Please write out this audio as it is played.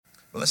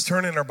Well, let's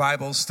turn in our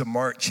Bibles to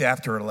Mark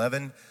chapter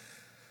 11.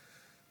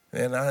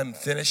 And I'm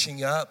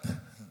finishing up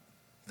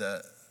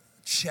the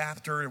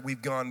chapter.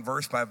 We've gone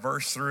verse by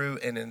verse through,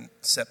 and in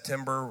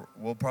September,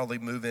 we'll probably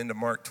move into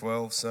Mark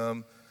 12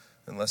 some,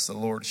 unless the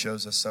Lord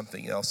shows us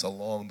something else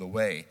along the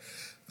way.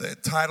 The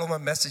title of my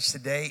message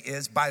today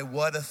is, By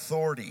What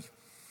Authority?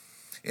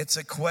 It's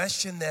a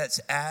question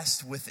that's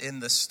asked within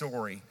the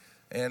story,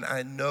 and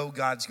I know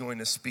God's going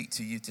to speak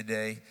to you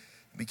today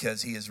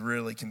because he has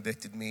really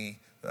convicted me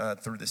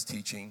through this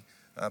teaching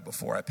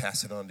before I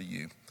pass it on to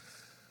you.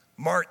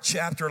 Mark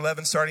chapter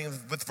 11, starting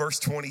with verse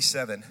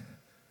 27.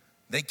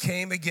 They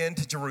came again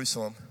to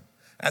Jerusalem.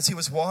 As he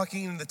was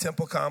walking in the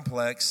temple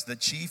complex, the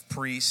chief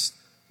priests,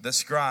 the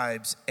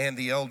scribes, and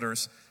the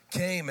elders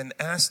came and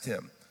asked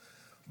him,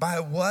 By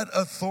what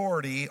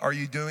authority are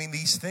you doing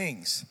these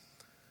things?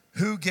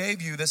 Who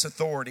gave you this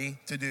authority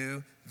to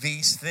do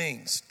these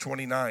things?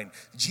 29.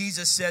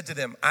 Jesus said to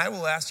them, I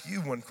will ask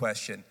you one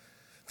question.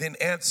 Then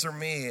answer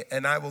me,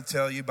 and I will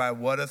tell you by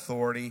what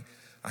authority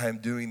I am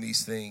doing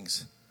these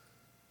things.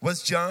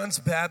 Was John's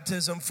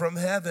baptism from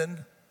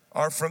heaven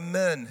or from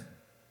men?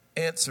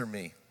 Answer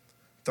me.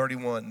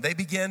 31. They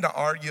began to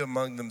argue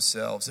among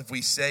themselves. If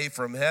we say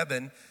from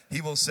heaven,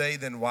 he will say,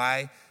 then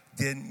why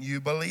didn't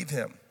you believe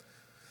him?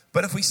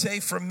 But if we say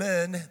from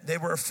men, they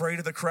were afraid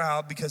of the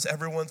crowd because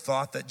everyone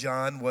thought that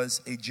John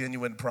was a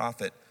genuine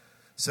prophet.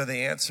 So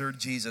they answered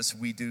Jesus,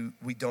 we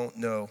don't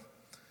know.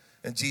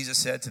 And Jesus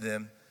said to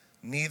them,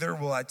 Neither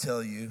will I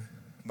tell you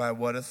by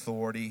what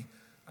authority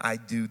I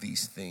do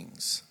these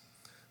things.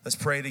 Let's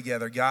pray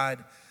together.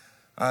 God,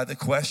 the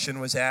question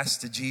was asked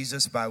to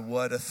Jesus, by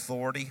what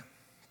authority?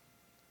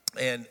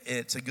 And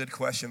it's a good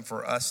question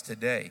for us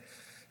today.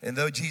 And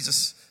though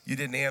Jesus, you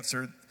didn't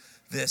answer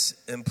this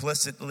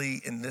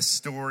implicitly in this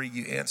story,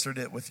 you answered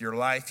it with your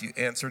life. You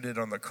answered it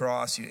on the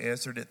cross. You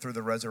answered it through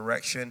the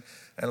resurrection.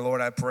 And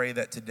Lord, I pray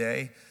that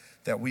today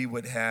that we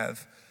would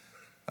have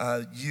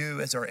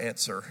you as our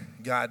answer.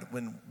 God,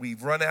 when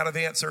we've run out of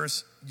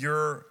answers,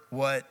 you're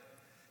what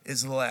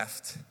is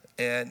left,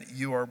 and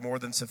you are more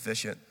than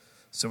sufficient.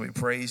 So we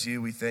praise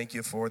you. We thank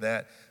you for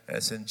that.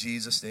 As in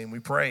Jesus' name we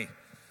pray.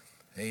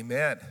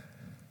 Amen.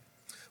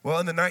 Well,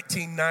 in the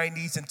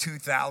 1990s and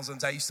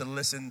 2000s, I used to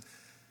listen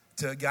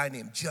to a guy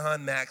named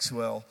John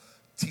Maxwell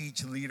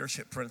teach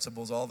leadership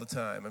principles all the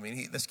time. I mean,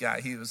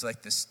 he was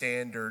like the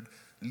standard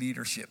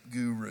leadership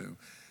guru.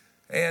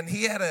 And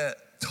he had a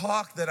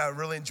talk that I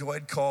really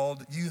enjoyed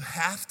called, You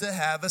Have to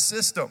Have a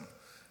System.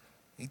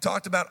 He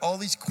talked about all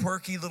these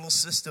quirky little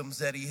systems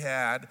that he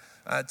had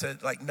to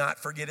like not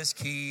forget his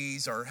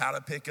keys or how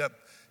to pick up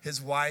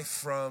his wife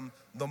from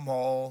the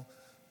mall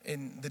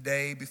in the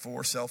day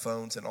before cell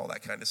phones and all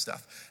that kind of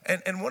stuff.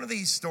 And one of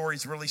these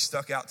stories really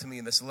stuck out to me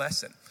in this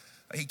lesson.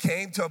 He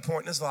came to a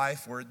point in his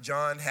life where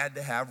John had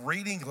to have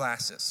reading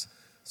glasses.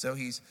 So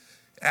he's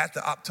at the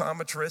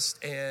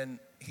optometrist and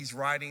he's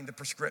writing the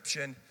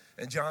prescription.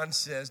 And John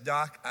says,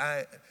 Doc,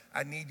 I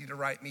need you to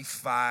write me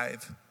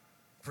 5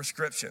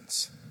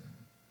 prescriptions.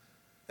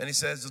 And he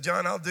says, well,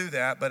 John, I'll do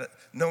that, but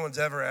no one's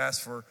ever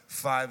asked for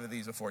 5 of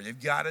these before. You've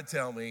got to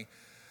tell me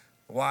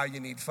why you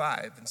need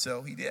 5. And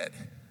so he did.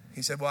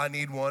 He said, well, I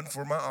need one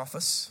for my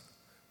office.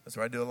 That's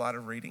where I do a lot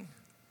of reading.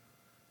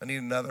 I need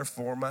another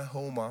for my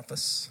home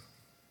office.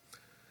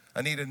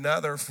 I need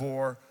another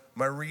for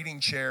my reading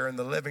chair in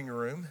the living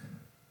room.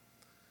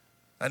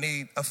 I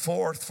need a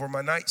 4th for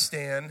my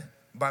nightstand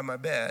by my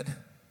bed.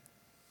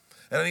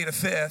 And I need a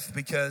 5th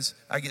because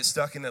I get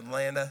stuck in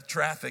Atlanta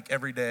traffic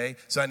every day,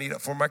 so I need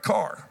it for my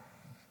car.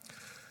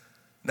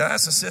 Now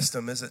that's a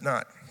system, is it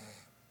not?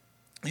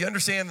 You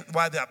understand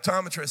why the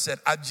optometrist said,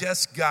 I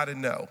just got to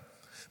know.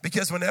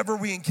 Because whenever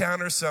we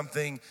encounter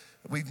something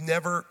we've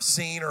never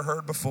seen or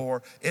heard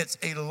before, it's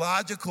a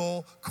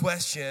logical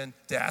question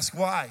to ask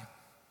why.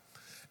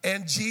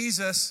 And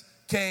Jesus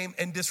came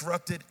and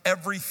disrupted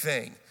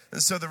everything.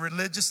 And so the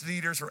religious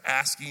leaders were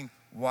asking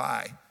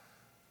why.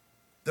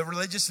 The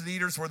religious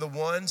leaders were the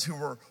ones who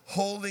were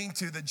holding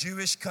to the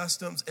Jewish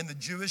customs and the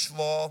Jewish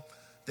law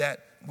that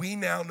we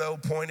now know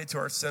pointed to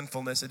our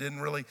sinfulness. It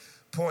didn't really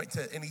point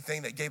to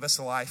anything that gave us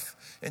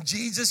life. And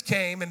Jesus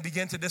came and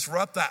began to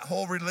disrupt that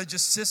whole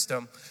religious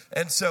system.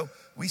 And so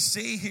we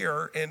see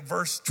here in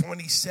verse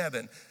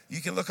 27,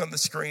 you can look on the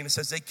screen, it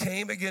says, they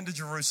came again to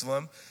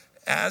Jerusalem.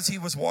 As he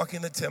was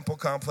walking the temple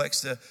complex,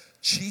 the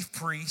chief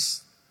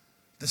priests,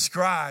 the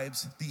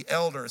scribes, the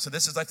elders. So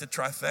this is like the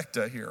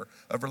trifecta here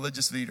of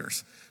religious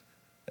leaders.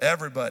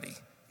 Everybody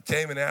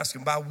came and asked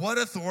him, by what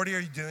authority are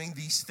you doing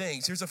these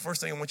things? Here's the first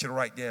thing I want you to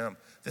write down.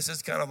 This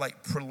is kind of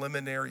like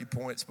preliminary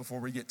points before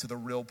we get to the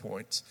real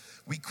points.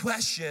 We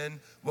question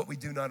what we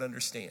do not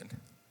understand.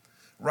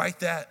 Write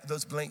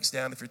those blanks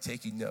down if you're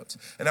taking notes.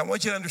 And I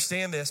want you to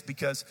understand this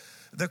because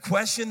the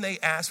question they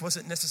asked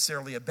wasn't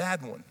necessarily a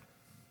bad one.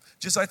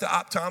 Just like the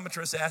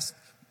optometrist asked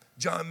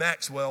John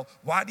Maxwell,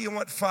 why do you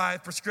want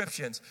 5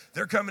 prescriptions?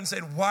 They're coming and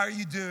saying, why are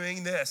you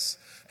doing this?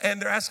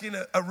 And they're asking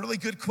a really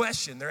good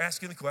question. They're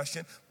asking the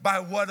question, by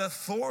what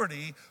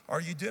authority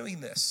are you doing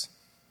this?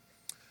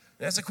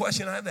 And that's a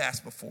question I've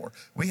asked before.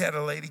 We had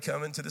a lady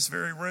come into this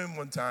very room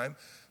one time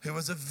who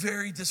was a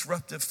very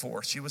disruptive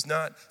force. She was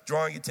not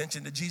drawing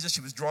attention to Jesus.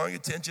 She was drawing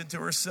attention to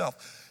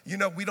herself. You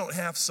know, we don't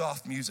have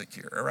soft music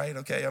here, all right?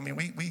 Okay, I mean,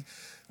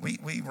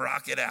 we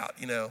rock it out,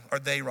 you know, or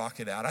they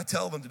rock it out. I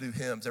tell them to do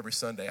hymns every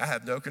Sunday. I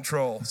have no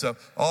control. So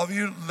all of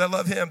you that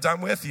love hymns,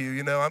 I'm with you.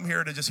 You know, I'm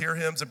here to just hear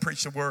hymns and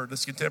preach the word.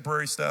 This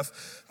contemporary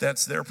stuff,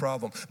 that's their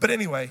problem. But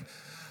anyway,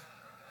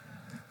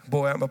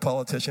 boy, I'm a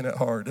politician at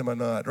heart, am I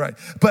not? Right.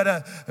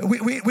 But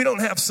we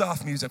don't have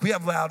soft music. We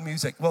have loud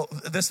music. Well,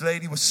 this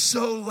lady was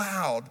so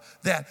loud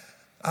that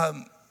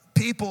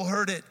people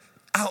heard it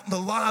out in the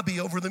lobby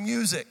over the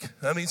music.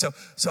 I mean, so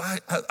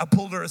I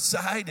pulled her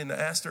aside and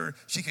asked her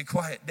if she could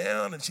quiet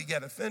down, and she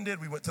got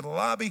offended. We went to the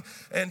lobby,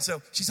 and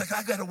so she's like,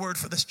 I got a word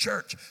for this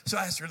church. So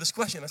I asked her this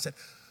question. I said,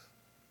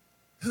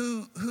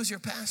 who's your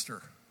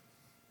pastor?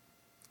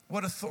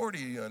 What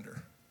authority are you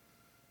under?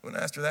 When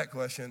I asked her that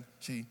question,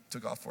 she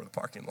took off for the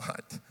parking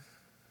lot.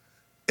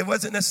 It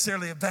wasn't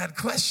necessarily a bad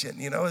question,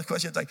 you know. The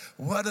question is like,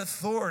 what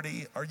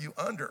authority are you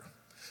under?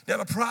 Now,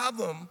 the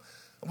problem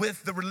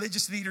with the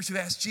religious leaders who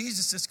asked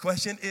Jesus this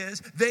question is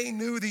they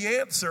knew the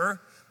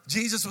answer.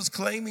 Jesus was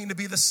claiming to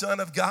be the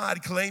Son of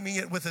God, claiming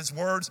it with his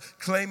words,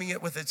 claiming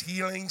it with his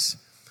healings,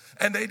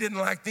 and they didn't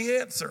like the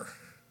answer.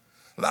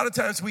 A lot of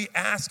times we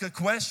ask a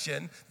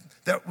question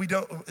that we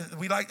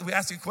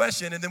ask a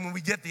question, and then when we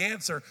get the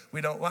answer,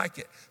 we don't like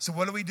it. So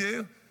what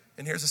do?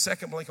 And here's a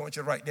second blank I want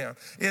you to write down,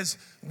 is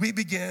we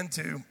begin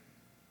to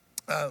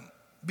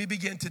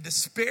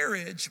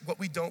disparage what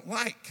we don't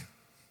like.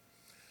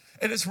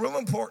 And it's real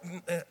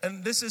important,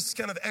 and this is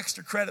kind of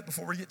extra credit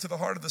before we get to the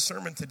heart of the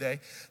sermon today.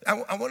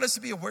 I want us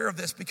to be aware of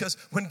this, because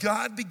when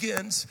God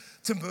begins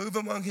to move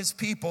among his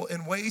people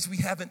in ways we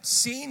haven't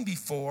seen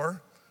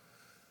before,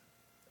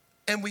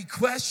 and we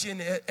question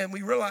it, and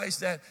we realize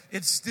that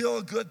it's still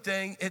a good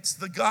thing, it's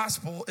the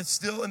gospel, it's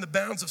still in the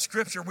bounds of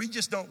Scripture, we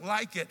just don't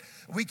like it,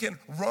 we can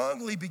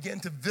wrongly begin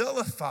to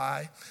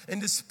vilify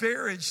and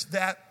disparage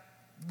that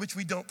which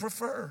we don't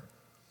prefer.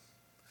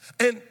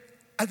 And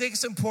I think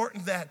it's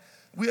important that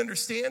we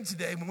understand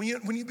today,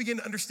 when you begin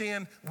to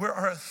understand where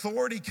our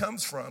authority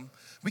comes from,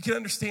 we can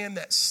understand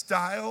that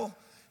style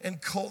and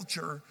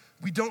culture,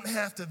 we don't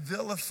have to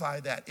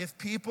vilify that. If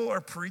people are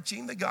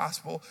preaching the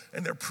gospel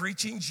and they're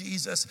preaching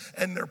Jesus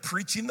and they're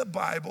preaching the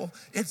Bible,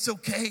 it's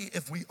okay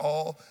if we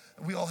all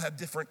have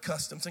different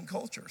customs and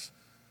cultures.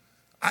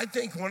 I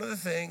think one of the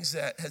things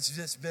that has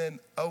just been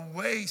a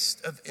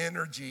waste of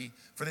energy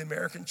for the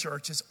American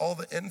church is all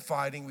the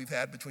infighting we've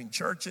had between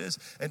churches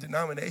and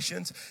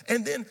denominations,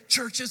 and then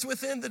churches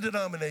within the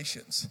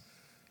denominations.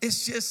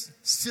 It's just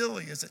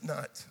silly, is it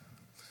not?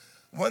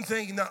 One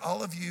thing not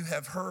all of you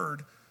have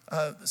heard,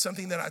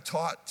 something that I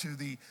taught to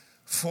the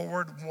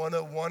Forward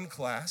 101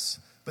 class,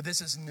 but this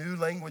is new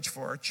language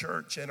for our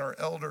church and our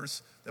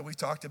elders that we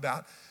talked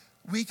about.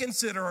 We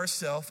consider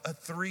ourselves a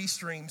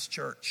three-streams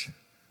church,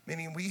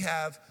 meaning we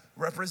have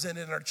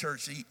represented in our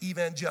church the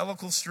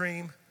evangelical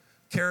stream,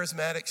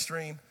 charismatic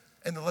stream,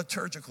 and the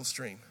liturgical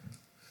stream.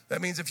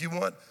 That means if you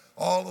want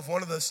all of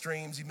one of those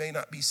streams, you may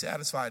not be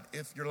satisfied.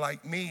 If you're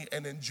like me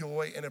and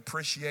enjoy and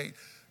appreciate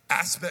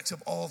aspects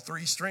of all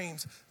three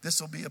streams, this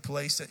will be a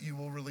place that you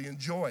will really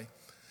enjoy.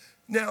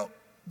 Now,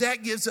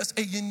 that gives us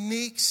a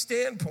unique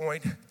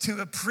standpoint to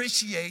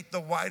appreciate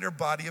the wider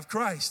body of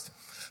Christ.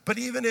 But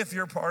even if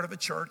you're part of a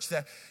church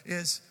that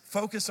is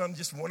focused on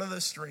just one of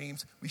those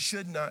streams, we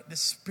should not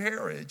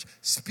disparage,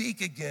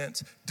 speak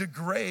against,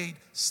 degrade,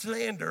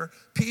 slander.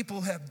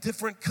 People have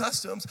different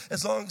customs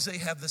as long as they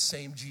have the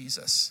same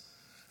Jesus.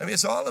 I mean,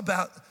 it's all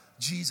about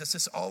Jesus.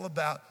 It's all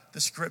about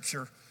the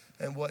Scripture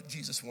and what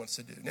Jesus wants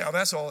to do. Now,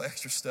 that's all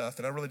extra stuff,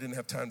 and I really didn't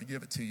have time to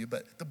give it to you,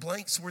 but the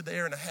blanks were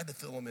there, and I had to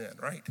fill them in,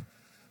 right?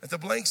 If the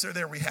blanks are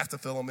there, we have to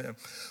fill them in.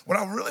 What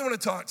I really want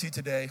to talk to you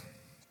today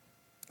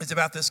is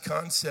about this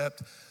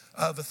concept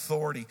of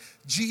authority.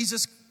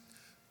 Jesus,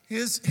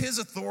 his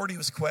authority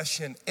was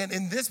questioned, and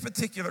in this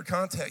particular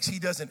context, he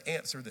doesn't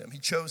answer them. He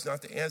chose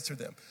not to answer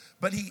them,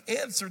 but he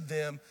answered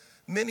them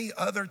many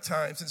other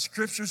times in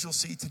scriptures you'll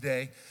see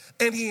today,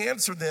 and he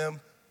answered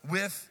them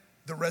with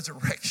the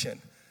resurrection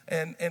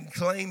and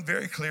claimed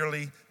very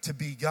clearly to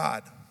be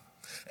God.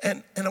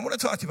 And I want to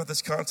talk to you about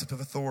this concept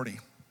of authority.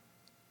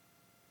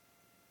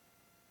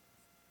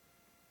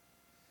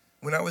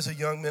 When I was a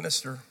young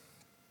minister,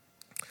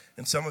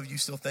 and some of you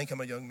still think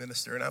I'm a young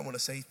minister, and I want to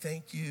say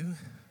thank you.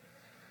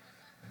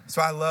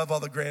 So I love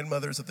all the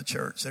grandmothers of the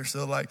church. They're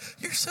still like,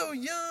 you're so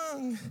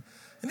young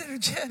and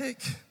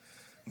energetic.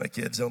 My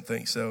kids don't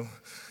think so.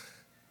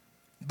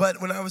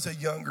 But when I was a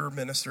younger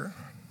minister,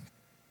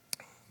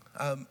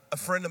 a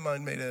friend of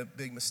mine made a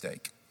big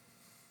mistake.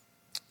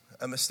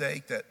 A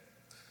mistake that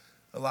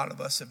a lot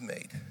of us have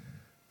made.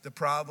 The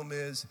problem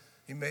is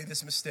he made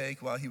this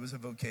mistake while he was a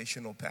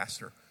vocational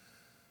pastor.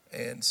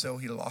 And so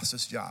he lost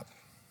his job.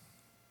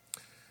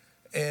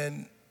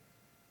 And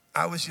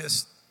I was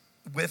just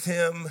with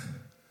him,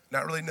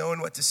 not really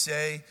knowing what to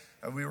say.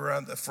 We were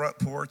on the front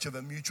porch of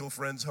a mutual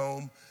friend's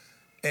home,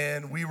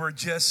 and we were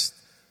just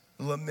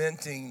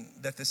lamenting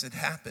that this had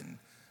happened.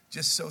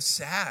 just so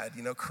sad,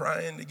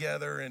 crying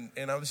together.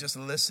 And I was just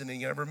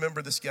listening. And I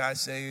remember this guy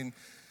saying,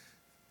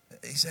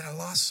 he said, I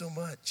lost so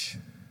much.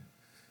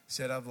 He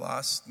said, I've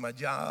lost my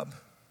job.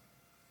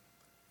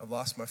 I've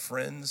lost my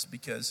friends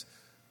because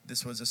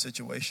this was a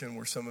situation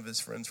where some of his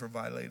friends were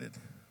violated.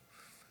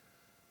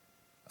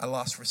 I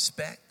lost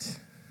respect.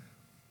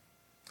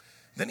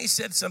 Then he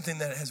said something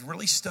that has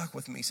really stuck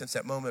with me since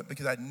that moment,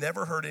 because I'd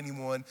never heard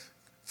anyone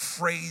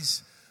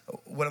phrase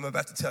what I'm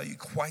about to tell you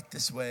quite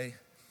this way.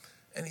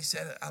 And he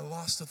said, I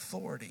lost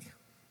authority.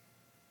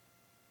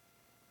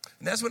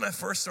 And that's when I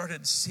first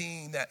started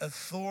seeing that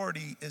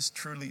authority is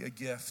truly a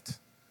gift.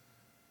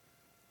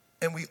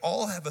 And we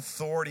all have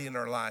authority in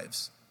our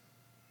lives.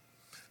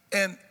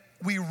 And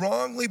we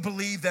wrongly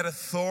believe that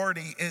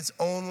authority is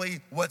only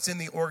what's in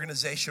the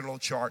organizational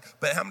chart.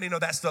 But how many know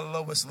that's the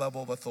lowest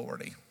level of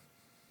authority?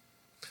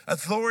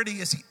 Authority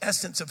is the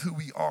essence of who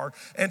we are.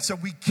 And so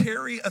we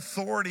carry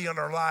authority in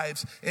our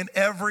lives in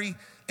every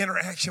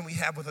interaction we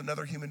have with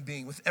another human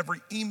being, with every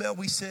email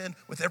we send,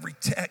 with every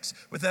text,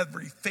 with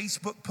every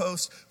Facebook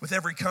post, with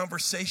every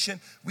conversation.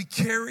 We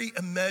carry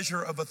a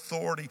measure of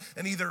authority,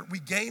 and either we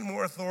gain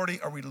more authority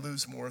or we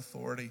lose more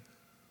authority.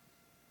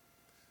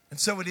 And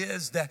so it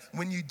is that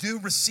when you do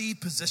receive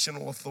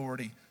positional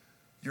authority,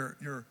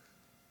 you're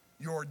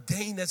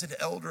ordained as an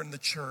elder in the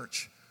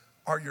church,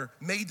 or you're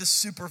made the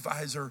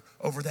supervisor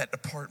over that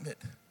department,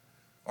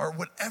 or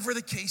whatever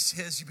the case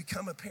is, you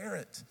become a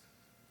parent.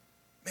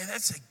 Man,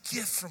 that's a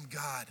gift from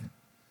God.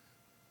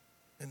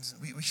 And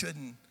we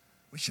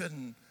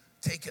shouldn't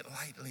take it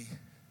lightly.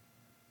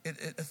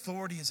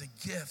 Authority is a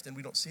gift, and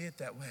we don't see it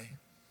that way.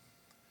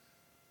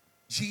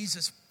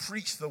 Jesus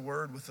preached the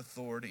word with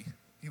authority.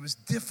 He was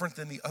different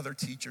than the other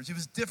teachers. He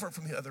was different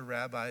from the other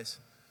rabbis.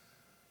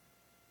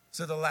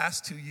 So the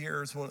last 2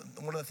 years, one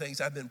of the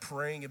things I've been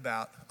praying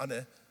about on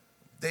a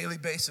daily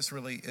basis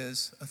really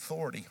is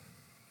authority.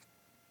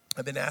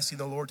 I've been asking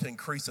the Lord to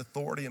increase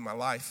authority in my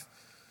life.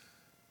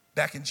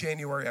 Back in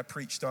January, I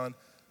preached on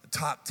the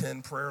top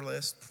 10 prayer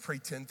list, pray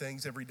 10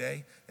 things every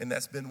day, and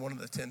that's been one of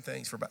the 10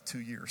 things for about 2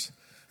 years.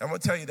 And I'm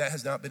going to tell you, that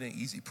has not been an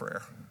easy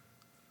prayer.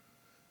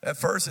 At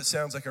first, it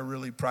sounds like a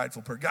really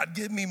prideful prayer. God,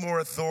 give me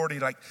more authority.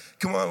 Like,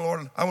 come on,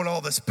 Lord, I want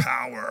all this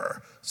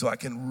power so I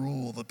can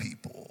rule the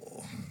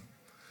people.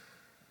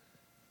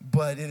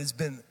 But it has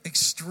been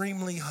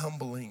extremely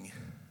humbling.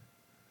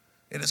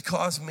 It has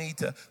caused me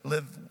to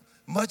live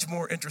much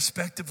more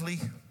introspectively.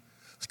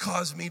 It's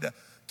caused me to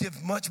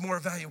give much more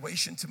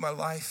evaluation to my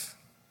life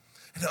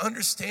and to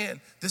understand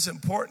this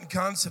important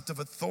concept of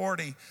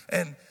authority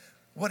and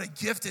what a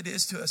gift it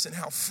is to us and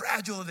how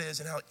fragile it is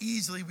and how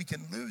easily we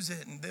can lose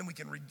it and then we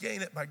can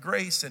regain it by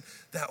grace, and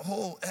that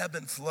whole ebb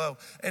and flow,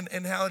 and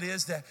how it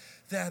is that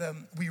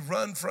we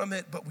run from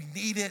it, but we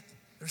need it.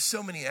 There's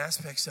so many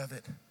aspects of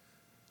it.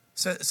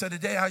 So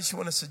today I just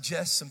want to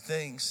suggest some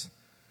things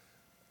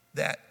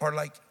that are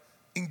like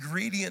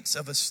ingredients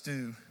of a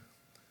stew.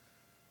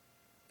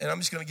 And I'm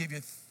just going to give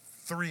you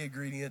 3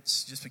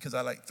 ingredients just because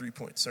I like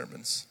 3-point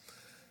sermons.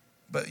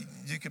 But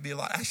you could be a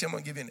lot. Actually, I'm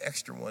going to give you an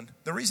extra one.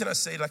 The reason I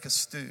say like a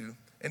stew,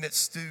 and it's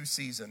stew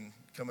season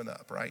coming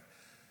up, right?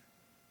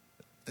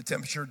 The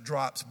temperature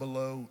drops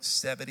below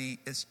 70.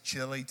 It's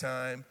chili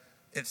time.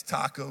 It's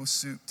taco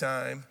soup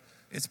time.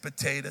 It's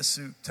potato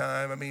soup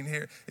time. I mean,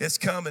 here, it's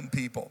coming,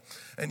 people.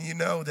 And you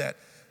know that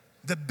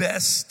the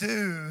best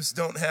stews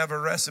don't have a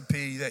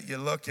recipe that you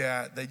look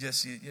at. They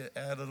just, you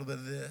add a little bit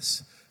of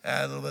this,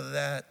 add a little bit of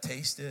that,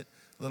 taste it,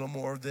 a little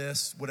more of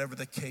this, whatever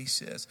the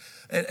case is.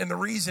 And the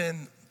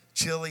reason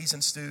chilies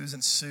and stews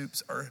and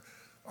soups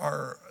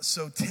are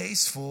so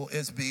tasteful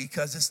is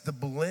because it's the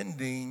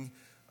blending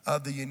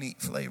of the unique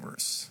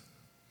flavors.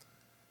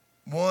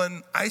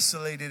 One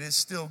isolated is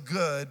still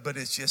good, but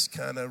it's just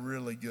kind of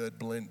really good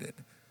blended.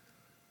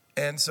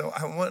 And so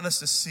I want us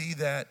to see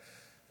that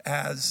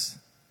as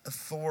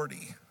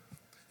authority,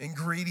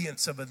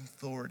 ingredients of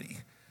authority.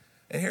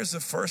 And here's the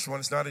first one.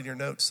 It's not in your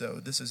notes, so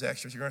this is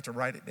extra. So you're going to have to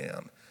write it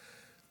down.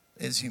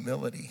 Is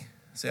humility.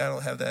 See, I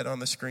don't have that on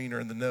the screen or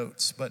in the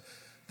notes, but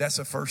that's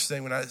the first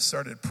thing when I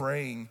started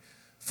praying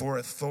for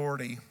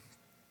authority,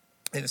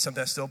 and it's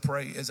something I still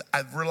pray, is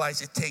I've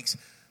realized it takes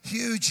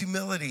huge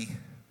humility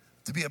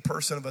to be a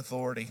person of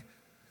authority.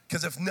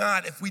 Because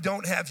if we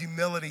don't have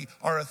humility,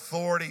 our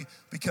authority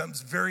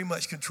becomes very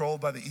much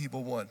controlled by the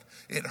evil one.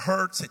 It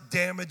hurts, it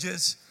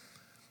damages,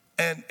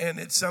 and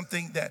it's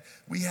something that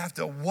we have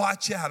to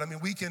watch out. I mean,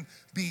 we can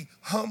be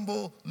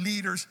humble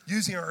leaders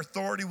using our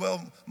authority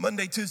well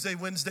Monday, Tuesday,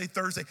 Wednesday,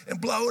 Thursday, and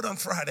blow it on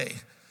Friday.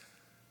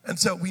 And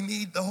so we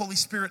need the Holy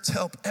Spirit's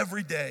help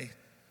every day.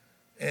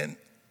 And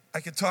I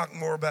could talk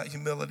more about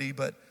humility,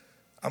 but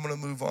I'm going to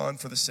move on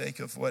for the sake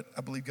of what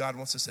I believe God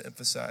wants us to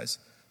emphasize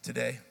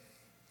today.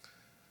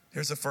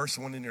 Here's the first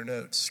one in your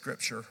notes,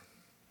 Scripture.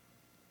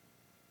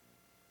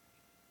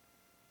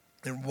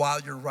 And while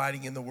you're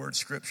writing in the word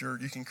Scripture,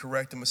 you can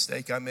correct a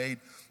mistake I made.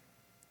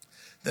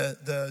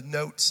 The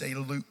notes say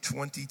Luke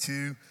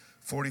 22,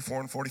 44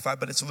 and 45,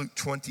 but it's Luke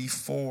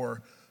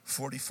 24,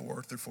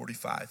 44 through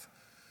 45.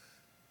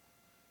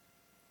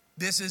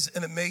 This is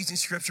an amazing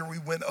scripture. We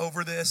went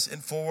over this in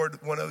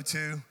Forward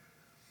 102.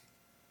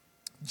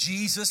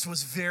 Jesus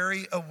was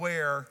very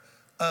aware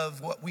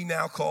of what we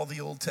now call the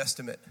Old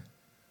Testament,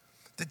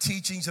 the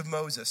teachings of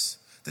Moses,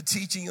 the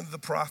teaching of the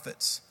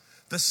prophets,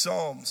 the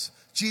Psalms.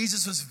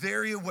 Jesus was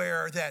very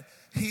aware that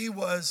he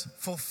was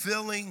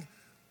fulfilling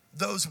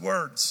those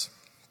words.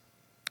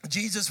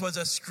 Jesus was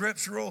a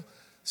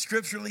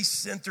scripturally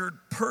centered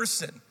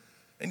person.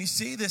 And you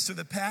see this through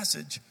the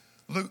passage,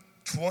 Luke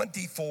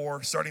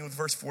 24, starting with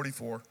verse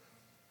 44.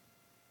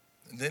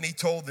 And then he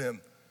told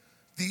them,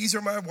 "These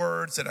are my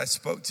words that I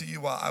spoke to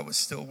you while I was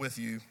still with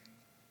you."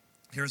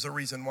 Here's the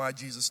reason why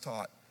Jesus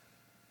taught.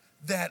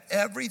 "That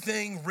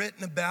everything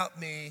written about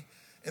me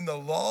in the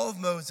law of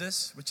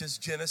Moses," which is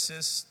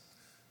Genesis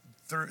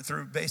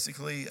through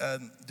basically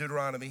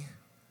Deuteronomy,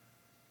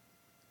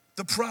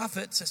 "the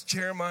prophets," that's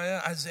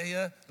Jeremiah,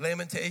 Isaiah,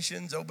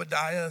 Lamentations,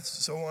 Obadiah,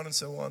 so on and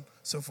so on,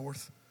 so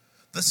forth,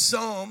 "the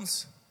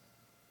Psalms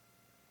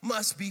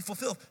must be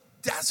fulfilled."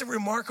 That's a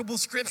remarkable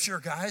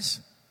scripture, guys.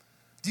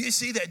 Do you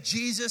see that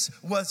Jesus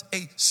was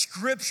a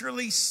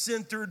scripturally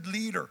centered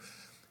leader,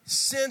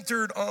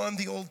 centered on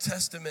the Old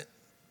Testament,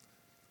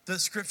 the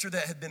scripture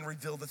that had been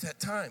revealed at that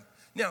time?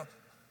 Now,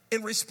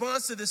 in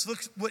response to this,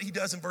 look what he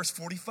does in verse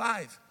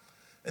 45.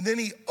 "And then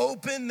he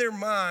opened their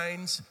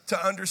minds to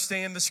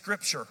understand the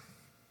scripture."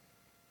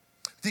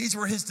 These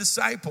were his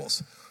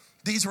disciples.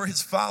 These were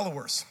his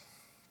followers.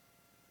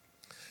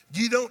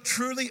 You don't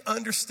truly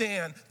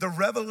understand the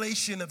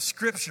revelation of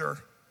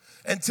scripture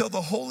until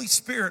the Holy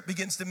Spirit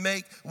begins to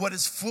make what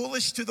is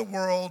foolish to the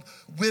world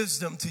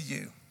wisdom to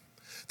you.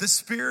 The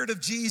Spirit of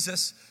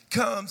Jesus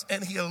comes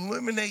and he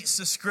illuminates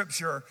the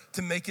scripture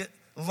to make it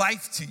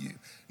life to you.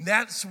 And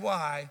that's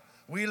why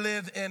we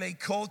live in a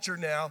culture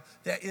now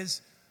that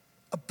is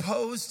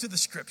opposed to the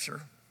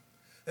scripture,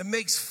 that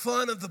makes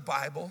fun of the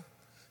Bible,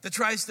 that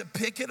tries to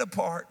pick it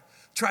apart,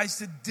 tries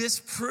to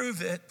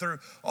disprove it through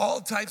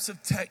all types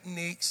of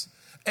techniques,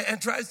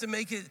 and tries to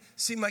make it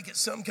seem like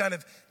it's some kind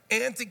of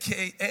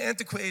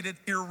antiquated,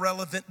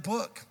 irrelevant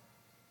book.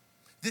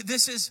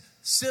 This is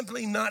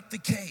simply not the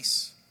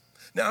case.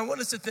 Now, I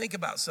want us to think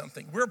about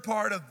something. We're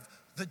part of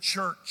the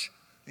church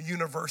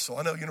universal.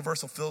 I know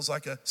universal feels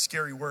like a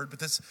scary word,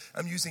 but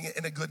I'm using it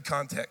in a good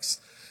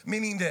context.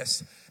 Meaning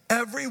this: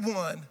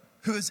 everyone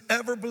who has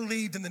ever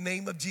believed in the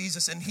name of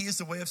Jesus and he is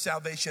the way of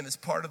salvation is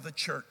part of the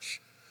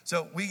church.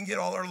 So we can get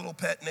all our little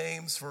pet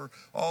names for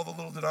all the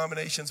little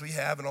denominations we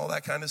have and all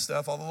that kind of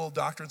stuff, all the little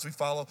doctrines we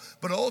follow.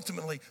 But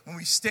ultimately, when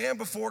we stand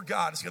before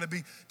God, it's going to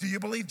be, do you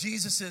believe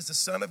Jesus is the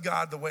Son of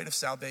God, the way of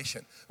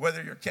salvation?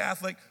 Whether you're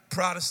Catholic,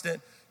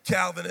 Protestant,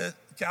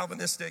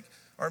 Calvinistic,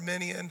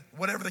 Arminian,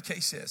 whatever the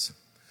case is.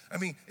 I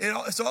mean,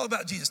 it's all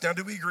about Jesus. Now,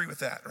 do we agree with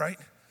that, right?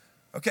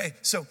 Okay,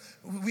 so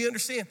we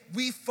understand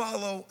we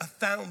follow a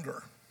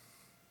founder.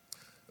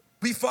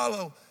 We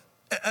follow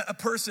a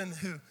person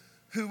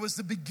who was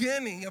the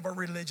beginning of our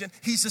religion.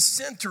 He's the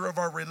center of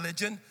our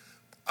religion.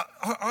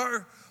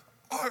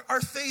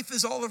 Our faith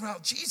is all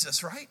about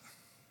Jesus, right?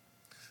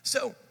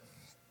 So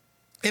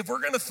if we're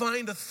going to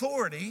find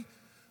authority,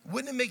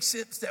 wouldn't it make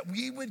sense that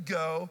we would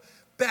go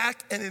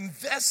back and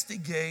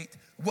investigate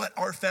what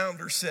our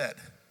founder said?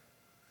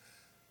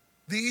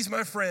 These,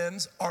 my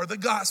friends, are the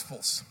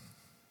Gospels.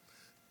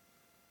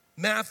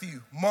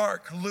 Matthew,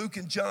 Mark, Luke,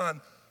 and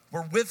John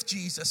were with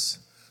Jesus,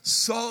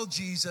 saw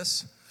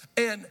Jesus,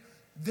 and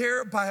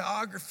their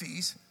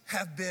biographies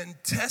have been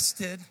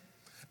tested,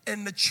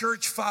 and the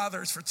church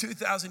fathers for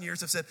 2,000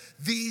 years have said,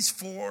 these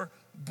 4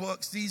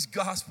 books, these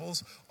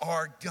Gospels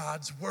are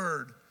God's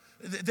word.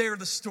 They're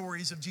the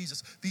stories of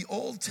Jesus. The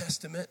Old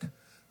Testament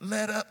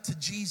led up to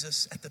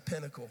Jesus at the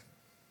pinnacle.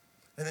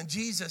 And then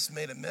Jesus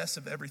made a mess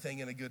of everything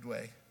in a good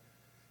way.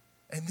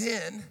 And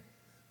then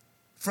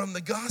from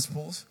the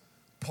Gospels,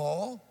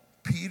 Paul,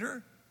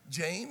 Peter,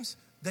 James,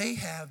 they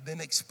have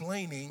been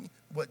explaining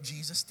what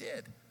Jesus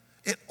did.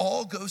 It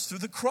all goes through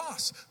the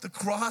cross. The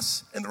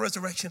cross and the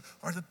resurrection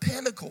are the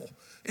pinnacle.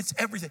 It's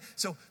everything.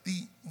 So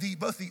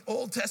both the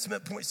Old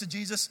Testament points to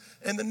Jesus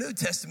and the New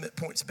Testament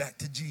points back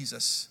to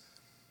Jesus.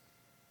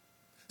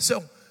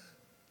 So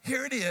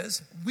here it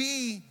is.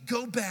 We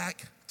go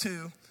back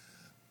to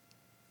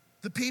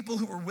the people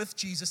who were with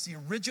Jesus, the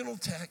original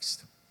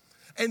text,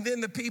 and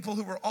then the people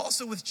who were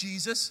also with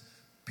Jesus,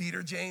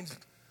 Peter, James,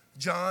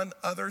 John,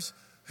 others,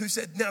 who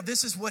said, now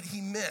this is what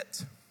he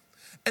meant.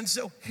 And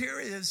so here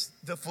is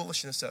the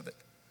foolishness of it.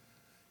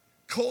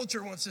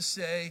 Culture wants to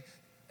say,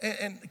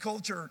 and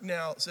culture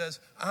now says,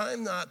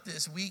 I'm not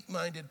this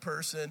weak-minded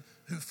person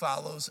who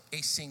follows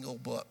a single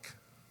book.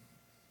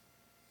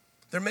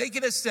 They're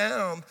making it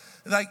sound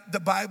like the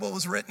Bible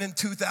was written in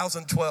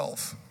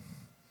 2012.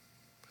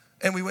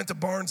 And we went to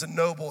Barnes &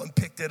 Noble and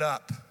picked it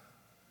up.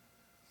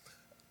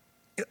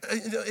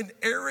 In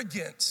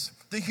arrogance,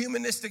 the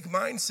humanistic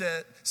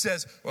mindset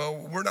says, well,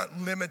 we're not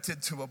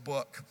limited to a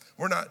book.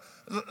 We're not,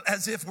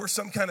 as if we're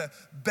some kind of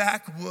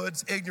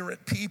backwoods,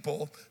 ignorant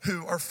people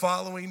who are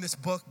following this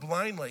book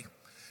blindly.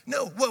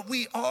 No, what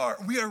we are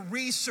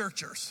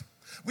researchers.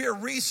 We are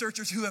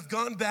researchers who have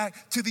gone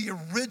back to the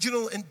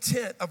original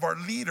intent of our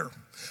leader.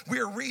 We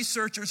are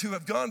researchers who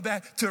have gone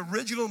back to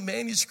original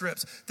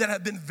manuscripts that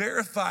have been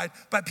verified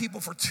by people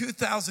for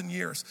 2,000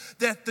 years.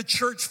 That the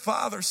church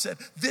fathers said,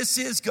 this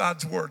is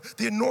God's word.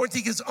 The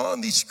anointing is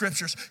on these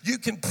scriptures. You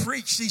can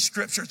preach these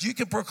scriptures. You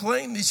can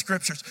proclaim these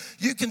scriptures.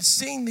 You can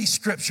sing these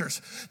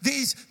scriptures.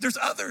 There's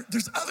other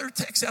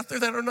texts out there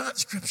that are not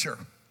scripture.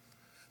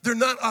 They're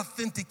not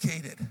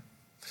authenticated.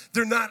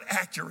 They're not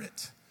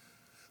accurate.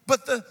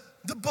 But the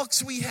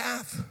books we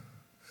have,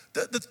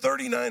 the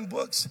 39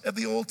 books of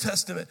the Old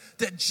Testament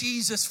that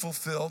Jesus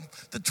fulfilled,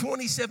 the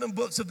 27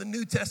 books of the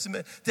New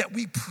Testament that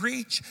we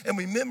preach and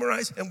we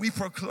memorize and we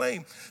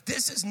proclaim,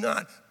 this is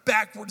not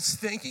backwards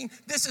thinking.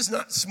 This is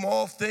not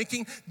small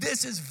thinking.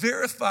 This is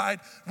verified,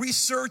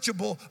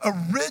 researchable,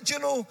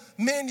 original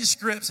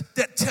manuscripts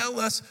that tell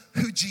us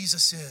who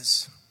Jesus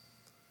is.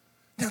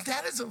 Now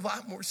that is a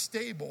lot more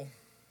stable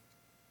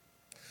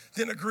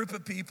than a group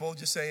of people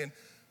just saying,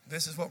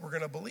 this is what we're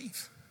going to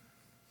believe.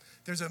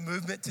 There's a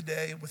movement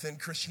today within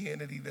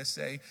Christianity that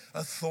say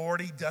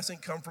authority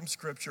doesn't come from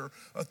Scripture.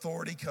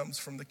 Authority comes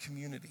from the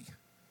community.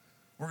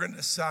 We're going to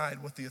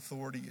decide what the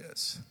authority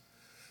is.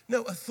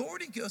 No,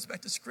 authority goes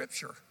back to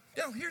Scripture.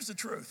 Now, here's the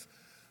truth.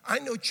 I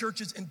know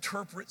churches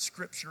interpret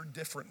Scripture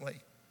differently.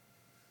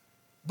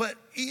 But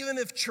even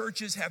if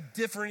churches have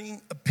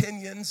differing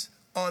opinions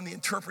on the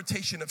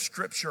interpretation of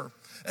Scripture,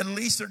 at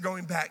least they're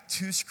going back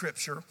to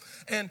Scripture.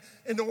 And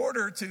in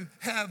order to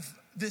have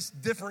this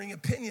differing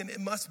opinion, it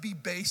must be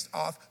based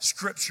off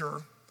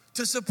Scripture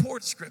to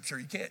support Scripture.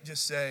 You can't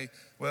just say,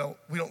 well,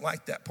 we don't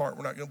like that part.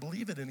 We're not going to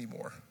believe it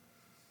anymore.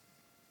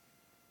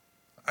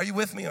 Are you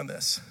with me on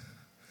this?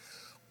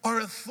 Our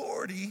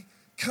authority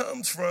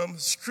comes from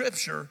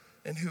Scripture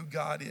and who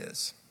God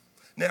is.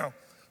 Now,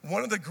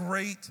 one of the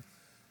great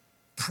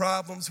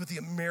problems with the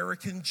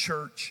American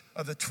church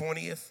of the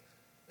 20th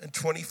and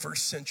 21st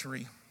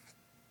century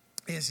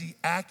is the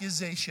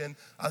accusation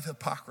of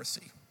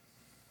hypocrisy.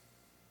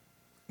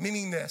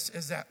 Meaning this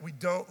is that we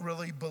don't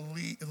really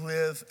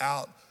live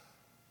out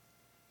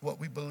what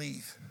we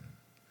believe.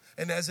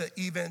 And as an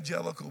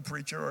evangelical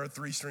preacher or a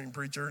three-string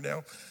preacher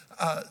now,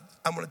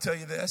 I'm going to tell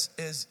you this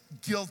is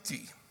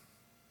guilty.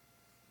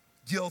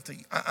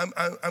 Guilty. I'm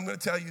going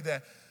to tell you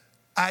that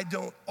I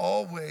don't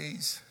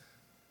always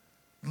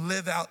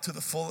live out to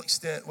the full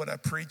extent what I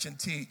preach and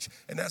teach.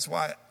 And that's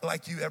why,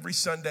 like you, every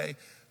Sunday,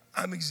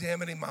 I'm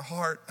examining my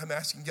heart. I'm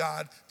asking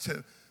God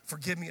to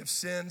forgive me of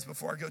sins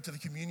before I go to the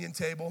communion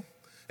table.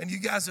 And you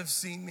guys have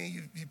seen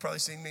me, you've probably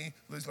seen me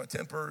lose my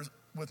temper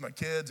with my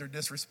kids or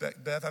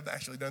disrespect Beth. I've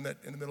actually done that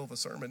in the middle of a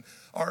sermon.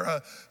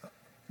 Or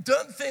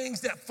done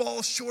things that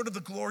fall short of the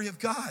glory of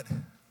God.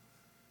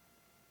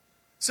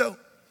 So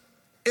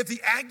if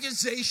the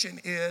accusation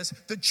is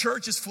the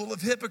church is full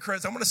of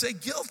hypocrites, I'm going to say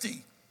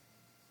guilty.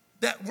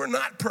 That we're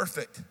not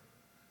perfect.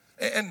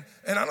 And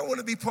I don't want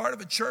to be part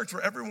of a church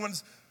where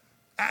everyone's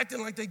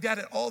acting like they got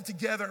it all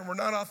together and we're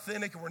not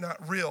authentic and we're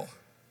not real.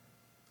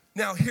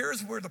 Now,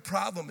 here's where the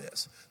problem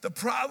is. The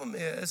problem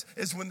is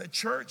when the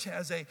church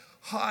has a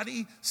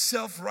haughty,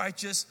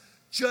 self-righteous,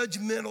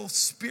 judgmental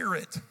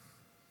spirit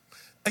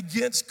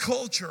against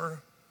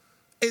culture,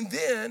 and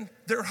then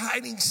they're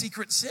hiding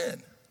secret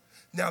sin.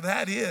 Now,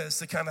 that is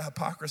the kind of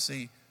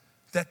hypocrisy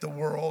that the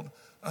world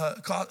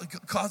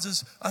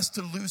causes us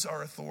to lose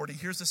our authority.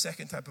 Here's the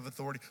second type of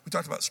authority. We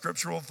talked about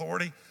scriptural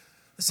authority.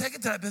 The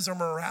second type is our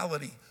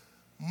morality,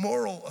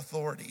 moral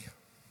authority.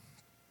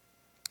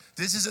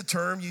 This is a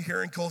term you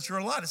hear in culture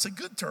a lot. It's a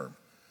good term.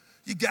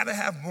 You got to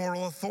have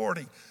moral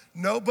authority.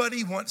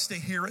 Nobody wants to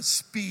hear a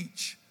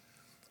speech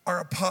or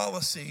a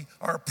policy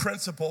or a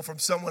principle from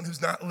someone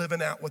who's not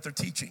living out what they're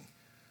teaching.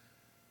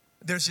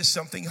 There's just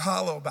something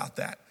hollow about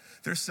that.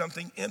 There's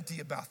something empty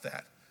about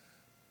that.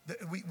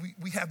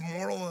 We have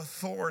moral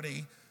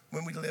authority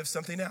when we live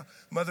something out.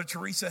 Mother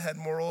Teresa had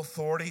moral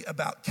authority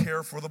about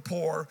care for the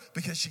poor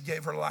because she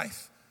gave her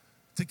life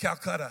to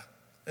Calcutta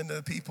and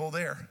the people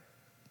there.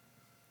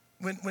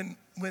 When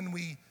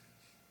we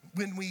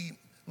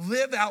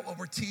live out what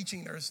we're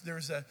teaching,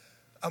 there's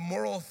a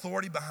moral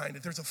authority behind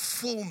it. There's a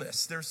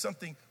fullness. There's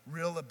something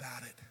real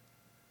about it.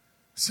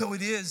 So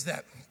it is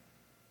that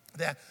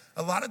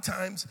a lot of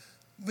times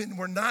when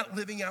we're not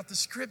living out the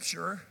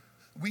scripture,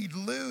 we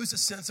lose a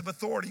sense of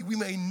authority. We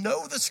may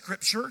know the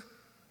scripture,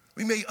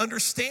 we may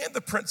understand the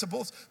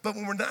principles, but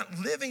when we're not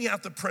living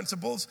out the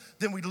principles,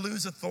 then we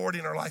lose authority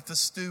in our life. The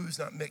stew's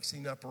not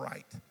mixing up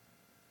right.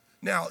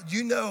 Now,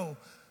 you know,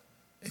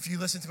 if you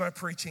listen to my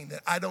preaching,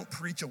 that I don't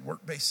preach a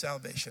work-based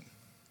salvation.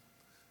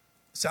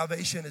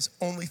 Salvation is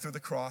only through the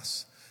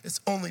cross. It's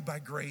only by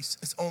grace.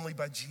 It's only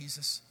by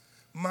Jesus.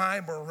 My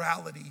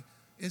morality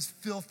is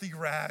filthy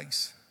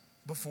rags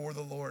before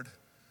the Lord.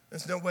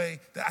 There's no way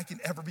that I can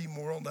ever be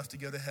moral enough to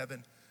go to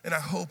heaven. And I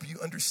hope you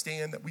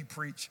understand that we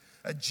preach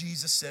a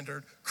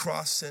Jesus-centered,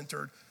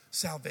 cross-centered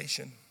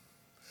salvation.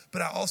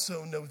 But I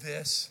also know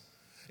this,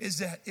 is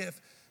that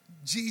if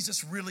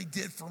Jesus really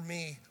did for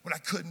me what I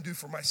couldn't do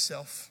for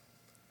myself,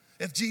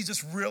 if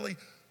Jesus really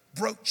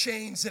broke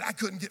chains that I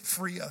couldn't get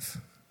free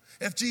of,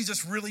 if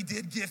Jesus really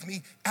did give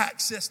me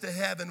access to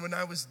heaven when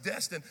I was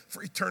destined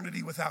for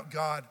eternity without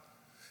God,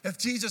 if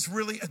Jesus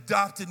really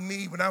adopted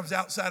me when I was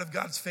outside of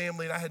God's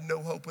family and I had no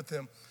hope with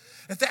him,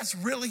 if that's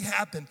really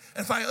happened,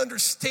 and if I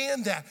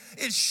understand that,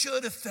 it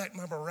should affect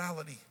my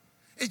morality.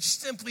 It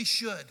simply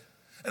should.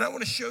 And I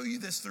want to show you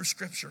this through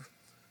Scripture.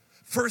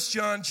 1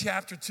 John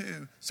chapter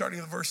 2, starting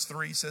with verse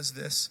 3, says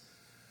this.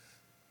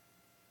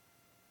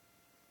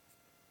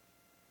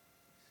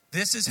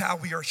 This is how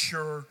we are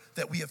sure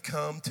that we have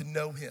come to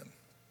know him,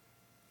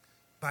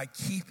 by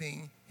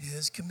keeping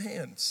his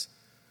commands.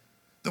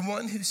 The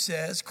one who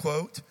says,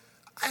 quote,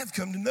 I have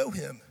come to know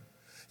him,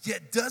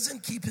 yet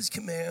doesn't keep his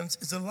commands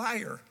is a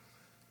liar,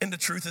 and the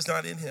truth is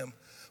not in him.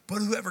 But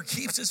whoever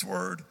keeps his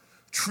word,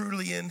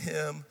 truly in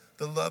him,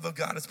 the love of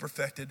God is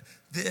perfected.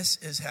 This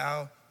is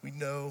how we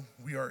know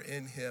we are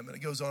in him. And it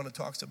goes on and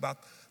talks about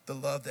the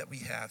love that we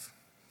have.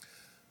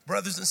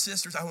 Brothers and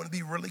sisters, I want to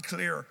be really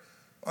clear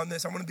on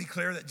this. I want to be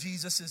clear that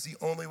Jesus is the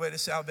only way to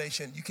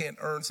salvation. You can't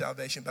earn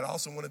salvation, but I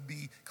also want to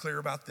be clear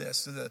about this.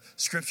 So the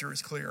Scripture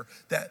is clear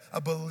that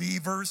a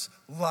believer's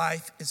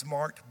life is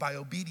marked by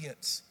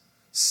obedience.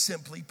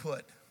 Simply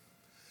put,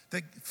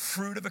 the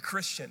fruit of a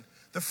Christian,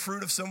 the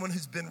fruit of someone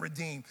who's been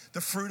redeemed,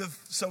 the fruit of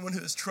someone who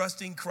is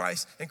trusting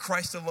Christ and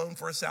Christ alone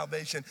for a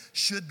salvation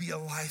should be a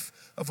life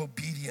of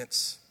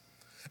obedience.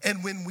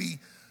 And when we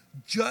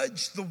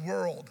judge the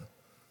world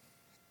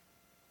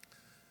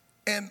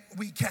and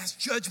we cast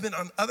judgment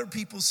on other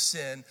people's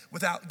sin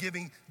without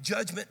giving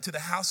judgment to the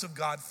house of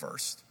God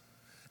first,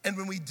 and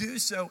when we do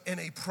so in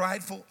a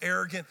prideful,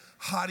 arrogant,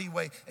 haughty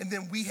way, and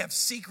then we have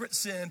secret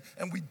sin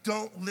and we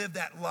don't live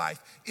that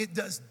life, it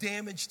does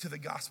damage to the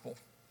gospel.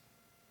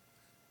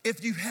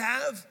 If you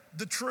have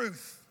the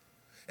truth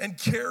and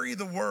carry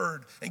the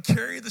word and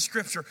carry the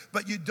Scripture,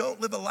 but you don't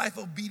live a life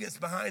of obedience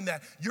behind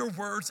that, your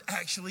words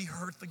actually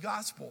hurt the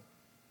gospel.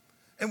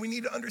 And we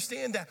need to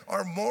understand that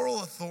our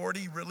moral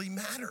authority really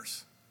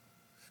matters.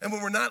 And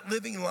when we're not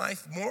living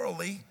life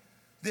morally,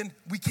 then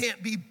we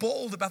can't be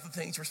bold about the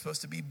things we're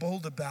supposed to be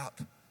bold about.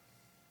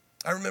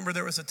 I remember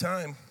there was a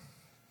time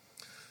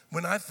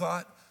when I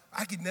thought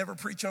I could never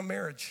preach on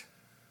marriage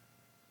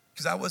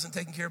because I wasn't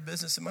taking care of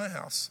business in my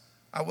house.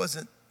 I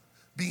wasn't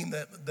being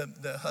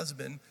the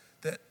husband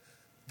that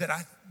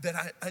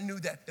I knew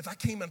that if I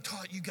came and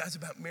taught you guys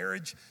about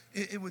marriage,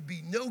 it would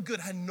be no good.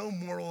 I had no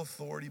moral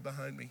authority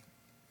behind me.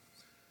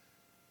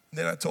 And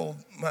then I told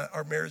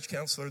our marriage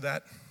counselor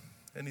that,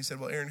 and he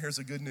said, well, Aaron, here's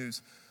the good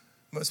news.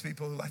 Most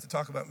people who like to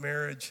talk about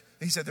marriage,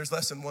 he said there's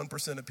less than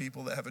 1% of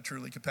people that have a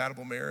truly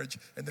compatible marriage,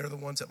 and they're the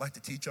ones that like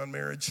to teach on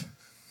marriage.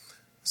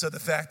 So the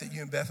fact that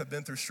you and Beth have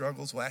been through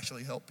struggles will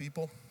actually help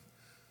people.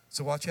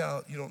 So watch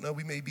out. You don't know,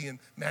 we may be in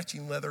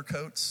matching leather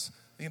coats,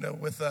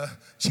 with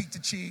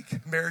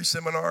cheek-to-cheek marriage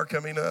seminar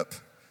coming up.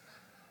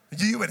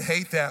 You would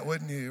hate that,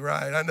 wouldn't you?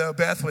 Right? I know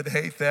Beth would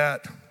hate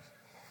that.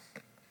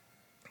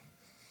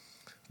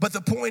 But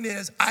the point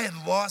is, I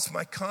had lost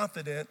my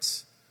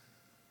confidence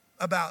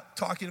about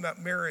talking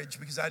about marriage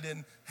because I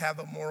didn't have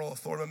a moral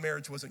authority. My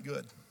marriage wasn't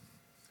good.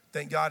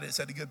 Thank God it's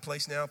at a good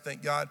place now.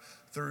 Thank God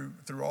through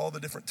all the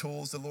different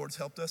tools the Lord's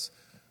helped us,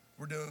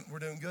 we're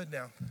doing good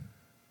now.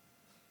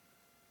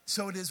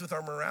 So it is with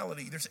our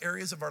morality. There's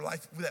areas of our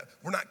life that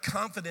we're not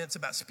confident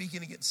about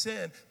speaking against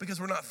sin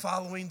because we're not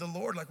following the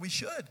Lord like we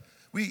should.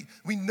 We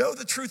know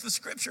the truth of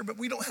Scripture, but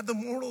we don't have the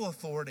moral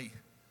authority.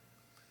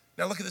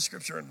 Now look at the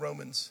Scripture in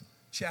Romans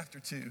chapter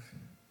 2.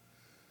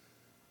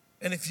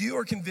 And if you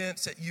are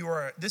convinced that you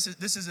are, this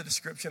is a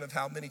description of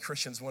how many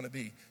Christians want to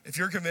be. If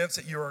you're convinced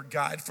that you are a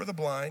guide for the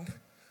blind,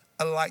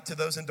 a light to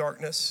those in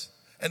darkness,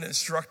 an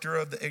instructor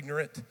of the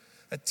ignorant,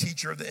 a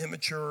teacher of the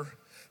immature,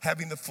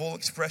 having the full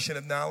expression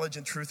of knowledge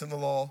and truth in the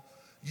law,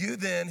 you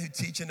then who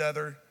teach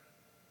another,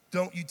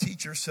 don't you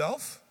teach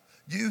yourself?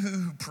 You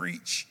who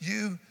preach,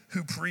 you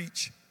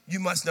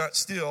must not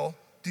steal.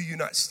 Do you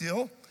not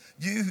steal?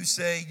 You who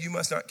say you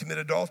must not commit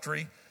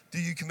adultery, do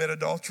you commit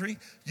adultery?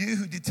 You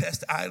who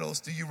detest idols,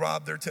 do you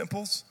rob their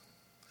temples?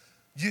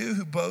 You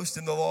who boast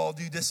in the law,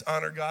 do you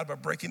dishonor God by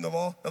breaking the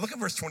law? Now look at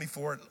verse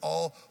 24.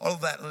 All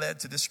of that led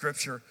to this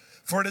scripture.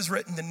 For it is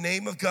written, the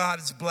name of God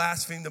is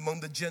blasphemed among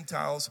the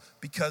Gentiles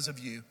because of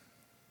you.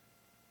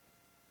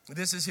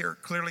 This is here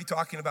clearly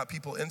talking about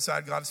people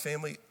inside God's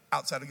family,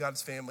 outside of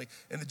God's family,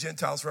 and the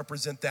Gentiles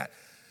represent that.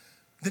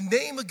 The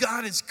name of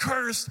God is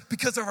cursed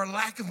because of our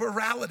lack of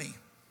morality.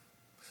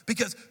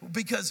 Because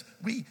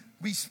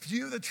we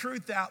spew the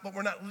truth out, but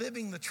we're not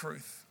living the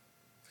truth.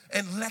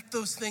 And let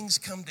those things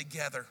come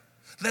together.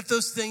 Let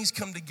those things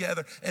come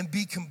together and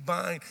be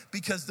combined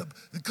because the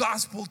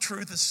gospel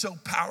truth is so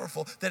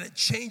powerful that it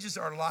changes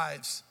our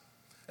lives.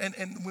 And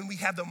when we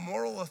have the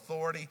moral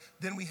authority,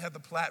 then we have the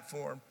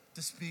platform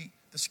to speak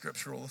the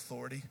scriptural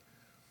authority.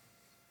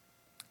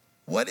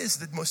 What is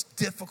the most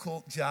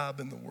difficult job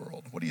in the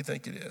world? What do you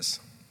think it is?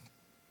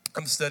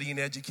 I'm studying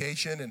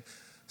education, and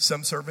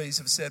some surveys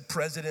have said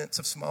presidents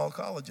of small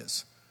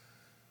colleges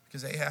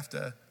because they have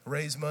to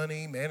raise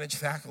money, manage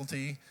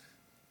faculty,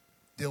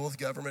 deal with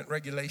government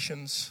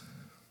regulations.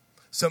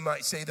 Some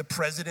might say the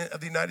president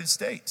of the United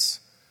States.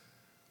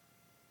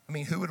 I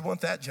mean, who would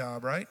want that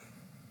job, right?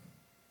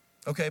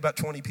 Okay, about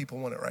 20 people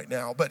want it right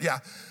now. But yeah,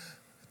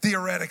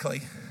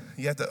 theoretically,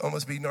 you have to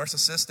almost be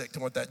narcissistic to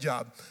want that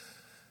job.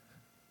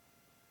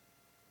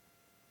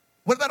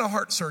 What about a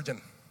heart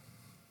surgeon?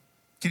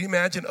 Can you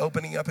imagine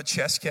opening up a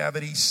chest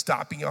cavity,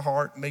 stopping a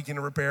heart, making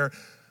a repair,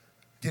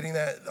 getting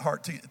that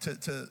heart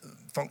to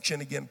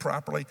function again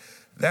properly?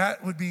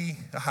 That would be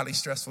a highly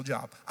stressful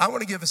job. I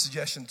want to give a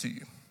suggestion to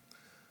you.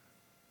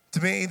 To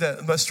me,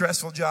 the most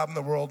stressful job in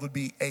the world would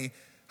be a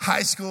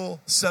high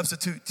school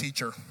substitute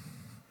teacher.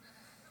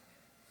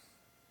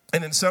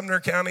 And in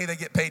Sumner County, they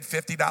get paid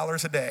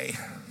 $50 a day.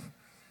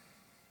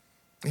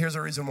 Here's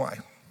the reason why.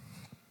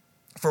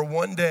 For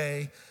one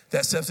day,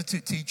 that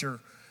substitute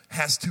teacher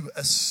has to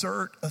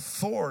assert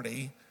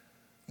authority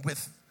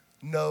with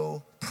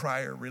no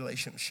prior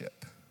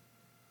relationship.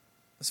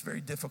 It's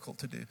very difficult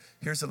to do.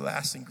 Here's the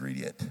last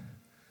ingredient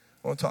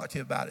I want to talk to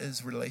you about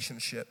is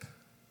relationship.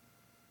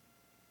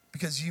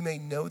 Because you may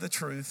know the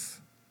truth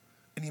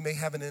and you may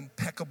have an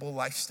impeccable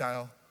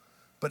lifestyle,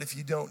 but if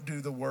you don't do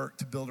the work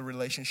to build a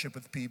relationship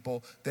with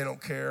people, they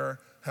don't care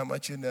how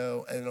much you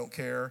know and they don't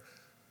care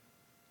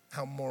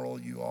how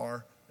moral you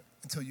are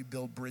until you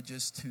build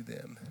bridges to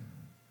them.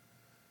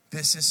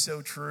 This is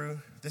so true.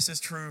 This is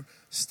true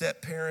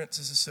step parents.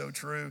 This is so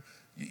true.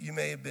 You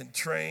may have been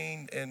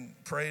trained and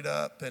prayed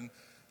up and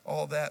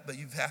all that, but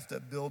you have to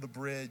build a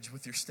bridge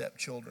with your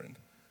stepchildren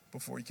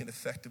before you can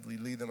effectively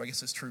lead them. I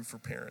guess it's true for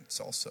parents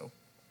also.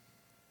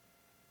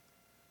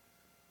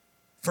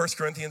 1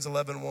 Corinthians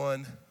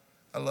 11:1,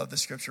 I love the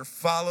scripture.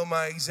 Follow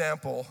my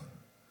example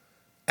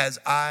as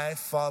I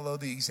follow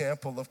the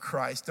example of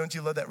Christ. Don't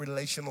you love that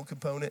relational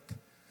component?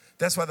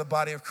 That's why the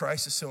body of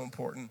Christ is so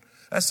important.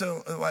 That's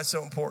why it's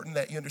so important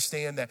that you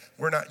understand that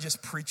we're not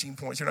just preaching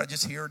points. You're not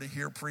just here to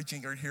hear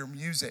preaching or hear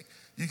music.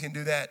 You can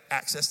do that,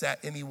 access that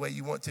any way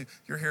you want to.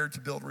 You're here to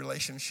build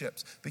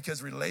relationships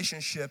because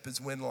relationship is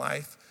when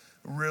life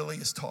really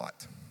is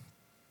taught.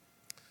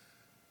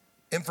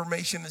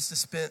 Information is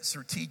dispensed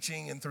through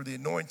teaching and through the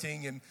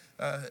anointing, and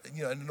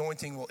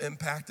anointing will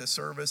impact a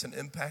service and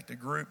impact a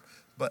group,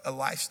 but a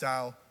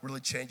lifestyle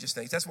really changes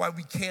things. That's why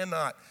we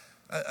cannot.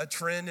 A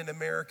trend in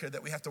America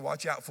that we have to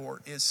watch out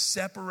for is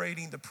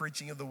separating the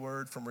preaching of the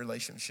word from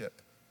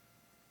relationship.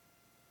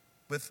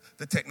 With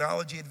the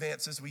technology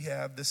advances we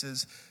have, this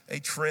is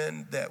a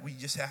trend that we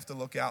just have to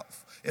look out.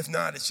 If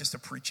not, it's just a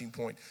preaching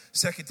point.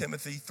 2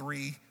 Timothy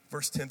 3,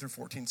 verse 10 through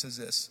 14 says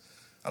this.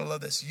 I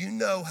love this. You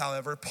know,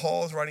 however,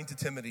 Paul is writing to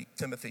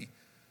Timothy.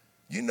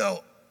 You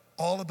know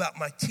all about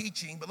my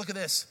teaching, but look at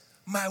this.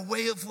 My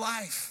way of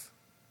life.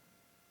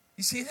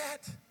 You see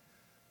that?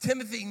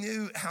 Timothy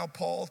knew how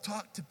Paul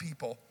talked to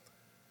people.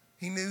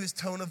 He knew his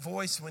tone of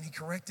voice when he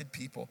corrected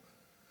people.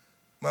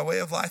 My way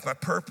of life, my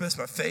purpose,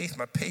 my faith,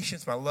 my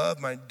patience, my love,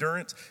 my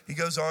endurance. He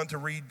goes on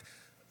to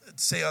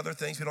say other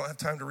things we don't have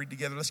time to read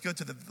together. Let's go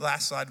to the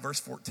last slide,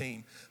 verse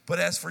 14. But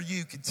as for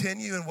you,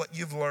 continue in what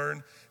you've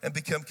learned and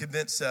become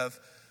convinced of,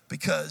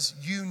 because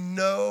you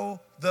know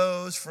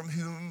those from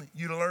whom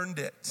you learned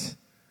it.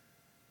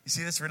 You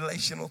see this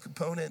relational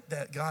component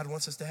that God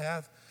wants us to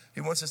have? He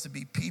wants us to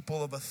be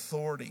people of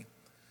authority.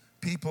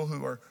 People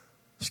who are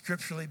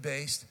scripturally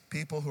based,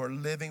 people who are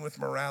living with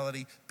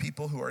morality,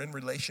 people who are in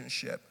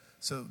relationship.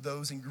 So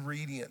those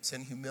ingredients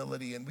and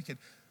humility, and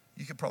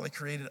you could probably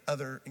create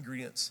other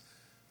ingredients,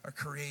 are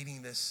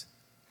creating this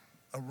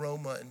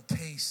aroma and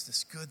taste,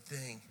 this good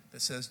thing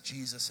that says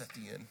Jesus at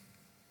the end.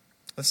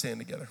 Let's stand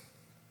together.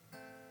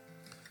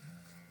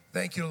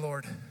 Thank you,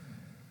 Lord.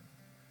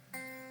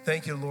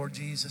 Thank you, Lord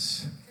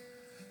Jesus.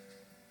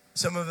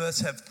 Some of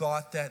us have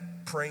thought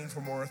that praying for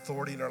more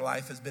authority in our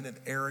life has been an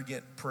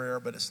arrogant prayer,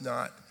 but it's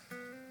not.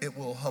 It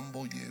will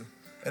humble you.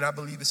 And I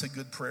believe it's a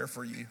good prayer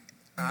for you.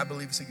 I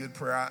believe it's a good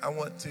prayer. I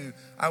want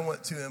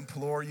to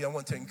implore you. I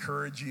want to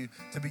encourage you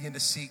to begin to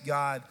seek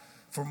God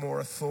for more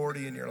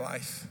authority in your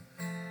life.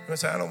 You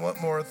say, I don't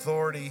want more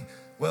authority.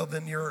 Well,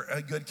 then you're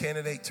a good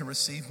candidate to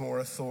receive more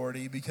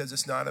authority because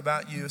it's not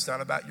about you. It's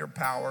not about your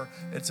power.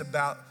 It's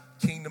about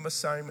kingdom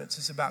assignments.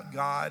 It's about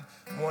God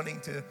wanting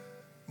to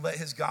let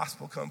his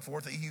gospel come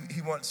forth.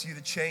 He wants you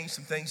to change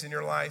some things in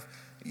your life,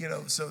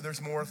 so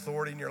there's more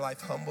authority in your life.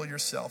 Humble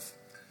yourself.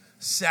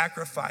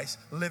 Sacrifice,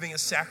 living a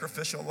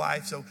sacrificial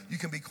life so you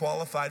can be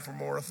qualified for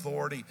more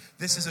authority.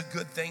 This is a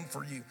good thing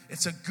for you.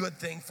 It's a good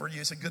thing for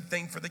you. It's a good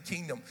thing for the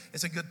kingdom.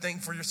 It's a good thing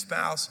for your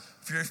spouse,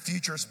 for your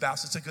future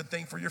spouse. It's a good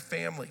thing for your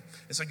family.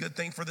 It's a good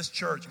thing for this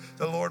church.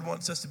 The Lord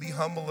wants us to be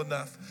humble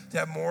enough to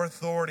have more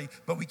authority,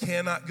 but we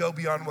cannot go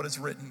beyond what is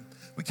written.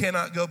 We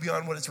cannot go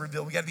beyond what is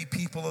revealed. We got to be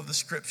people of the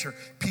scripture,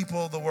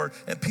 people of the word,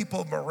 and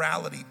people of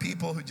morality,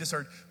 people who just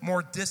are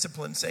more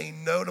disciplined,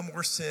 saying no to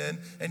more sin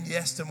and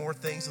yes to more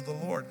things of the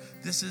Lord.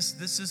 This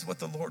is what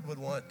the Lord would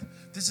want.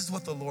 This is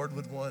what the Lord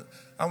would want.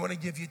 I want to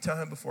give you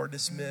time before I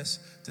dismiss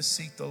to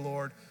seek the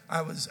Lord.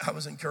 I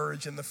was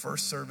encouraged in the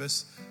first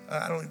service.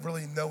 I don't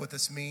really know what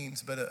this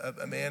means, but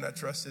a man I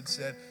trusted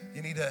said,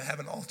 you need to have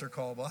an altar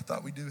call. Well, I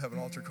thought we do have an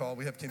altar call.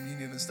 We have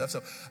communion and stuff.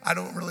 So I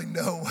don't really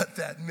know what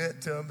that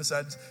meant to him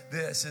besides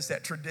this, is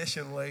that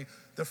traditionally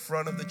the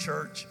front of the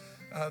church,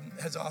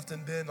 has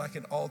often been like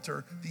an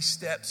altar. These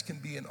steps can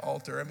be an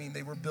altar. I mean,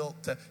 they were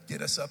built to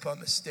get us up on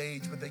the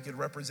stage, but they could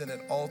represent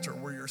an altar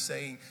where you're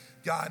saying,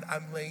 God,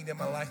 I'm laying down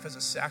my life as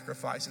a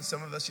sacrifice. And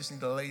some of us just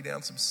need to lay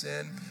down some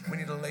sin. We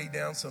need to lay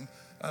down some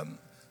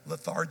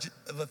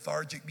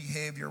lethargic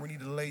behavior. We need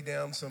to lay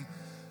down some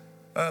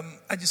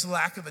just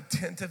lack of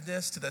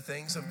attentiveness to the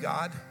things of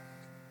God.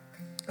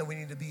 And we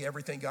need to be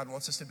everything God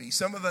wants us to be.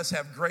 Some of us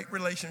have great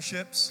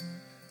relationships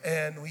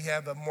and we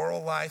have a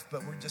moral life,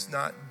 but we're just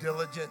not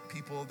diligent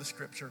people of the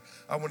scripture.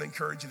 I want to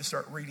encourage you to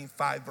start reading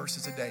 5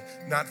 verses a day.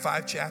 Not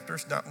 5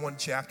 chapters, not 1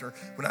 chapter.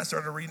 When I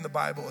started reading the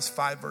Bible, it was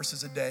 5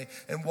 verses a day.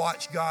 And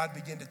watch God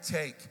begin to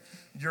take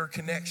your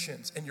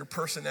connections and your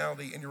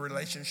personality and your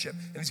relationship,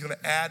 and he's going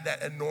to add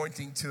that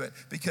anointing to it,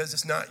 because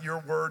it's not your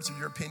words or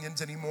your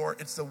opinions anymore.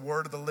 It's the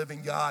word of the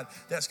living God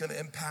that's going to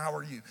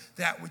empower you.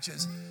 That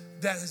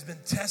has been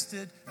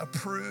tested,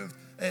 approved,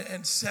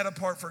 and set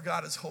apart for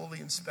God is holy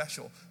and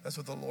special. That's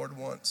what the Lord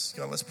wants.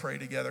 God, let's pray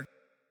together.